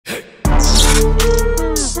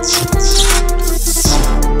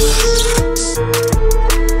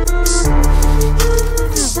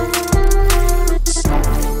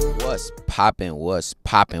popping? What's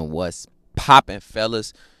popping,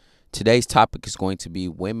 fellas? Today's topic is going to be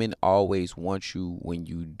women always want you when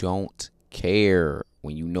you don't care,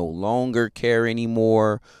 when you no longer care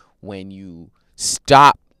anymore, when you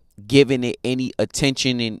stop giving it any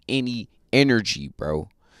attention and any energy, bro.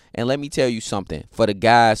 And let me tell you something for the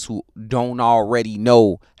guys who don't already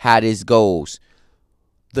know how this goes.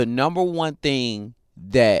 The number one thing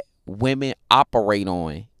that women operate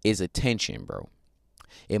on is attention, bro.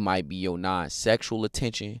 It might be your non-sexual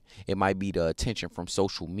attention. It might be the attention from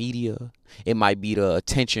social media. It might be the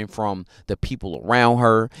attention from the people around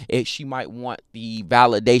her. She might want the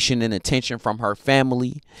validation and attention from her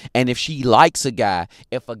family. And if she likes a guy,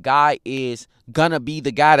 if a guy is gonna be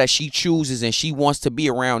the guy that she chooses and she wants to be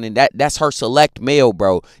around, and that's her select male,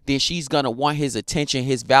 bro, then she's gonna want his attention,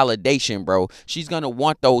 his validation, bro. She's gonna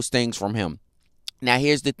want those things from him. Now,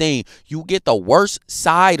 here's the thing. You get the worst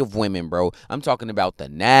side of women, bro. I'm talking about the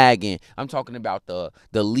nagging. I'm talking about the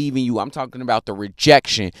leaving you. I'm talking about the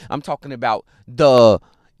rejection. I'm talking about the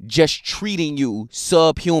just treating you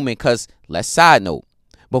subhuman. Because let's side note,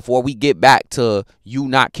 before we get back to you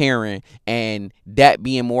not caring and that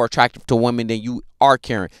being more attractive to women than you are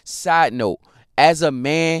caring. Side note, as a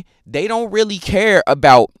man, they don't really care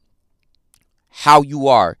about how you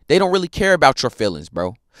are. They don't really care about your feelings,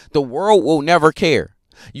 bro. The world will never care.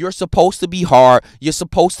 You're supposed to be hard. You're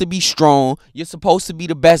supposed to be strong. You're supposed to be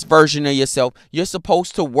the best version of yourself. You're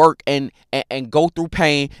supposed to work and go through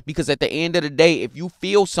pain, because at the end of the day, if you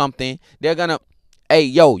feel something, they're going to, hey,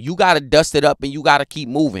 yo, you got to dust it up and you got to keep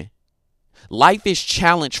moving. Life is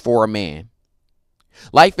challenge for a man.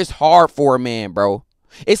 Life is hard for a man, bro.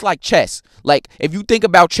 It's like chess. Like, if you think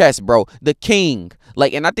about chess, bro, the king,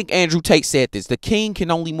 like, and I think Andrew Tate said this, the king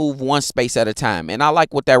can only move one space at a time. And I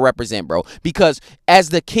like what that represents, bro, because as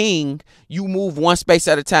the king, you move one space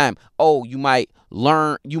at a time. Oh, you might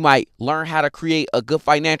learn how to create a good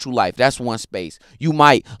financial life. That's one space. You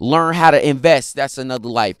might learn how to invest. That's another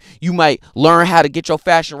life. You might learn how to get your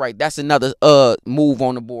fashion right. That's another move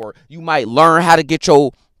on the board. You might learn how to get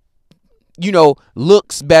your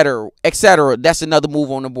looks better, etc. That's another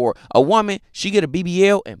move on the board. A woman, she get a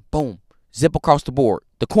BBL and boom, zip across the board.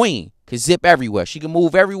 The queen can zip everywhere. She can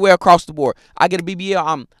move everywhere across the board. I get a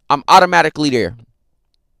BBL, I'm automatically there.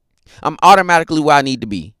 I'm automatically where I need to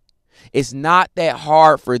be. It's not that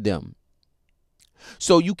hard for them.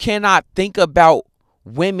 So you cannot think about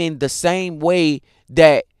women the same way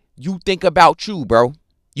that you think about you, bro.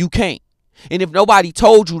 You can't. And if nobody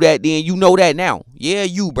told you that, then you know that now. Yeah,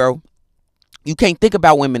 you, bro. You can't think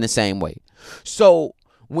about women the same way. So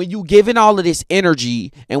when you giving all of this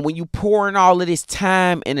energy and when you pouring all of this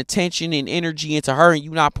time and attention and energy into her and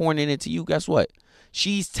you not pouring it into you, guess what?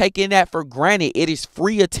 She's taking that for granted. It is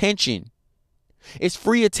free attention. It's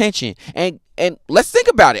free attention. And let's think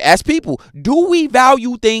about it. As people, do we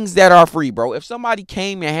value things that are free, bro? If somebody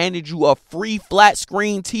came and handed you a free flat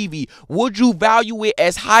screen TV, would you value it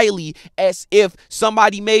as highly as if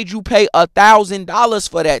somebody made you pay $1,000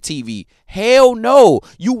 for that TV? Hell no.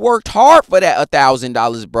 You worked hard for that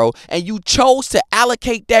 $1,000, bro, and you chose to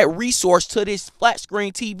allocate that resource to this flat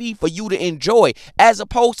screen TV for you to enjoy, as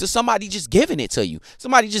opposed to somebody just giving it to you.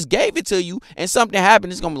 Somebody just gave it to you and something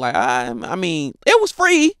happened. It's gonna be like, I mean, it was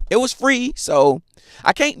free. It was free. So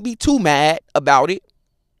I can't be too mad about it.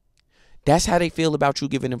 That's how they feel about you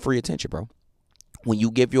giving them free attention, bro. When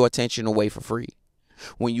you give your attention away for free.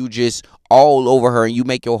 When you just all over her and you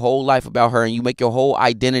make your whole life about her and you make your whole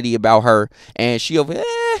identity about her, and she over,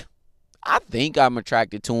 I think I'm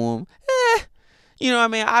attracted to him. You know what I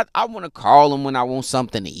mean? I want to call him when I want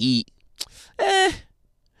something to eat.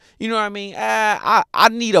 You know what I mean? I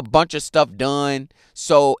need a bunch of stuff done.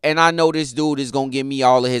 So, and I know this dude is going to give me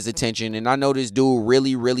all of his attention. And I know this dude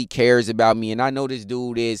really, really cares about me. And I know this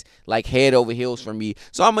dude is like head over heels for me.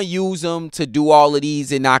 So I'm going to use him to do all of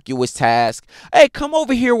these innocuous tasks. Hey, come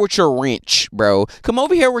over here with your wrench, bro. Come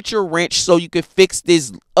over here with your wrench so you can fix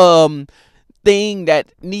this thing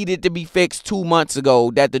that needed to be fixed 2 months ago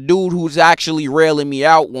that the dude who's actually railing me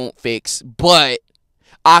out won't fix, but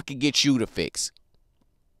I could get you to fix.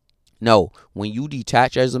 No, when you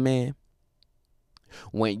detach as a man,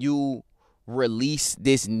 when you release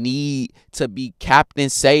this need to be Captain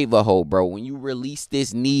Save-A-Ho, bro, when you release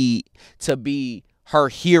this need to be her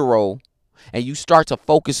hero and you start to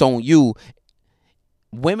focus on you,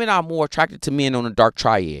 women are more attracted to men on a dark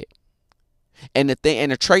triad. And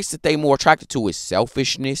the traits that they more attracted to is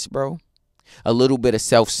selfishness, bro. A little bit of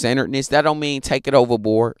self-centeredness. That don't mean take it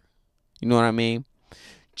overboard. You know what I mean?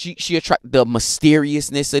 She attract the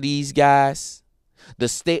mysteriousness of these guys.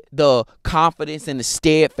 the confidence and the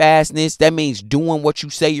steadfastness. That means doing what you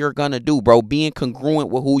say you're gonna do, bro. Being congruent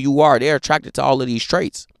with who you are. They're attracted to all of these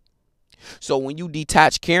traits. So when you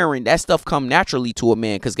detach caring, that stuff come naturally to a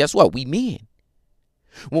man. Because guess what? We men.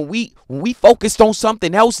 When we focused on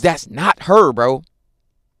something else, that's not her, bro.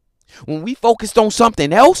 When we focused on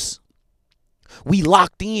something else, we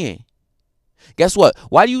locked in. Guess what?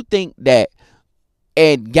 Why do you think that,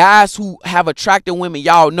 and guys who have attracted women,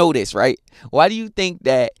 y'all know this, right? Why do you think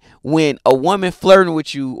that when a woman flirting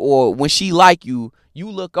with you or when she like you, you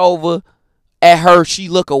look over at her, she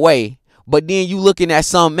look away, but then you looking at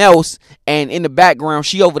something else, and in the background,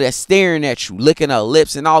 she over there staring at you, licking her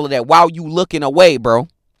lips and all of that while you looking away, bro?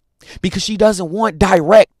 Because she doesn't want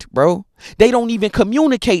direct, bro. They don't even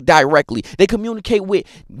communicate directly. They communicate with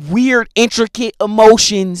weird, intricate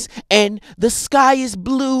emotions. And the sky is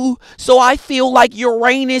blue, so I feel like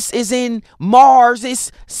Uranus is in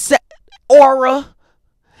Mars' aura.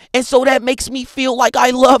 And so that makes me feel like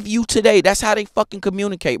I love you today. That's how they fucking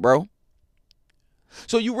communicate, bro.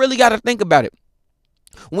 So you really got to think about it.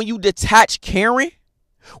 When you detach caring,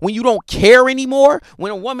 when you don't care anymore,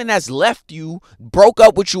 when a woman has left you, broke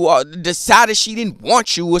up with you, or decided she didn't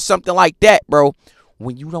want you or something like that, bro,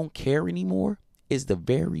 when you don't care anymore is the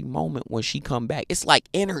very moment when she come back. It's like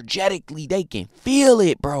energetically they can feel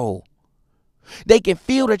it, bro. They can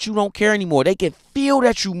feel that you don't care anymore. They can feel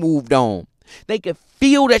that you moved on. They can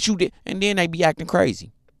feel that you did, and then they be acting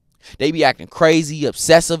crazy. They be acting crazy,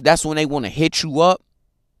 obsessive. That's when they want to hit you up.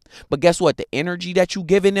 But guess what? The energy that you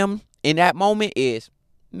giving them in that moment is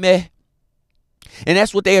meh. And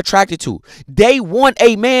that's what they attracted to. They want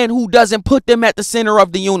a man who doesn't put them at the center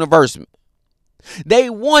of the universe. They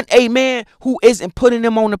want a man who isn't putting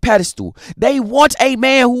them on the pedestal. They want a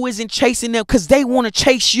man who isn't chasing them because they want to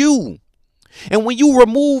chase you. And when you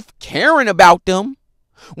remove caring about them,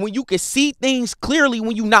 when you can see things clearly,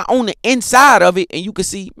 when you're not on the inside of it, and you can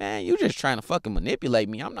see, man, you just trying to fucking manipulate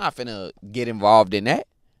me. I'm not finna get involved in that.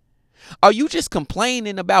 Are you just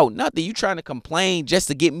complaining about nothing? You trying to complain just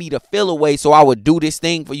to get me to feel away so I would do this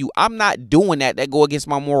thing for you. I'm not doing that. That go against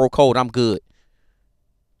my moral code. I'm good.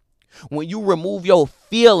 When you remove your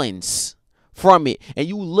feelings from it and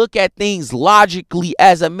you look at things logically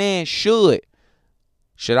as a man should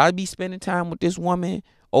I be spending time with this woman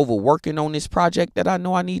over working on this project that I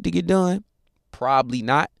know I need to get done? Probably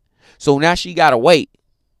not. So now she got to wait.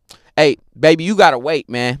 Hey, baby, you got to wait,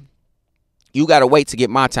 man. You got to wait to get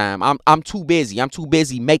my time. I'm too busy. I'm too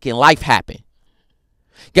busy making life happen.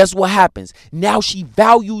 Guess what happens? Now she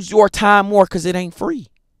values your time more because it ain't free.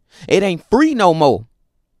 It ain't free no more.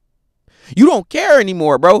 You don't care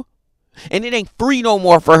anymore, bro. And it ain't free no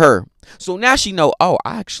more for her. So now she know, oh,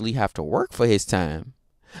 I actually have to work for his time.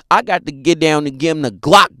 I got to get down to give him the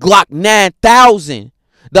Glock 9000.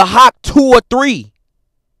 The Hawk 2 or 3.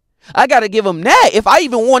 I got to give him that if I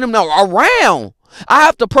even want him around. I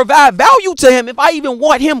have to provide value to him if I even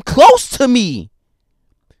want him close to me.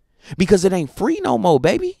 Because it ain't free no more,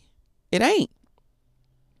 baby. It ain't.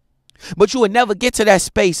 But you would never get to that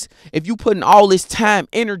space if you putting all this time,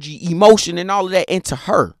 energy, emotion, and all of that into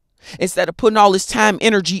her. Instead of putting all this time,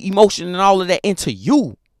 energy, emotion, and all of that into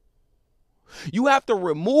you. You have to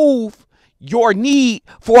remove your need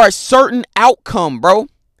for a certain outcome, bro.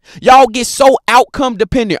 Y'all get so outcome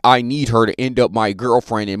dependent. I need her to end up my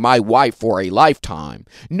girlfriend and my wife for a lifetime.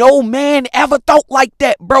 No man ever thought like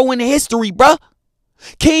that, bro, in history, bro.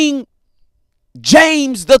 King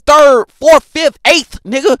James the 3rd, 4th, 5th, 8th,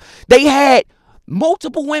 nigga. They had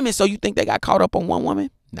multiple women. So you think they got caught up on one woman?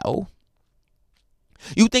 No.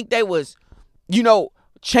 You think they was,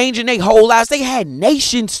 changing their whole lives? They had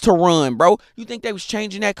nations to run, bro. You think they was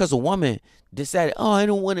changing that because a woman decided, oh, I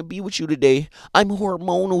don't want to be with you today. I'm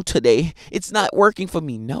hormonal today. It's not working for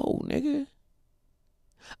me. No, nigga.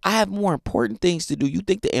 I have more important things to do. You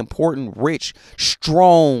think the important, rich,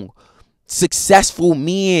 strong, successful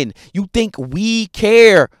men, you think we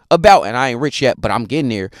care about, and I ain't rich yet, but I'm getting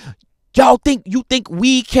there. You think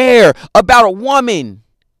we care about a woman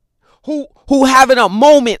who having a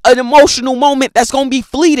moment, an emotional moment that's going to be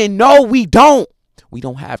fleeting? No, we don't. We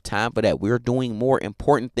don't have time for that. We're doing more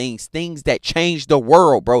important things that change the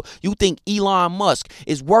world, bro. You think Elon Musk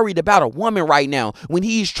is worried about a woman right now when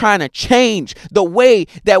he's trying to change the way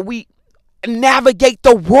that we navigate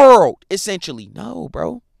the world, essentially? No,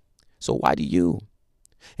 bro. So why do you,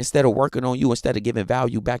 instead of working on you, instead of giving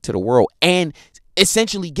value back to the world and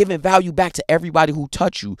essentially giving value back to everybody who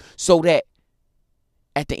touched you, so that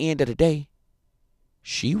at the end of the day,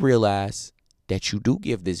 she realized that you do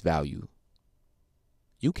give this value?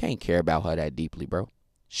 You can't care about her that deeply, bro.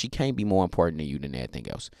 She can't be more important to you than anything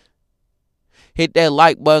else. Hit that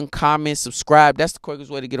like button, comment, subscribe. That's the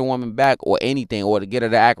quickest way to get a woman back or anything, or to get her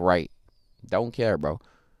to act right. Don't care, bro.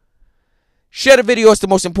 Share the video. It's the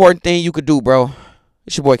most important thing you could do, bro.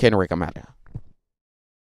 It's your boy, Kane Rick. I'm out there.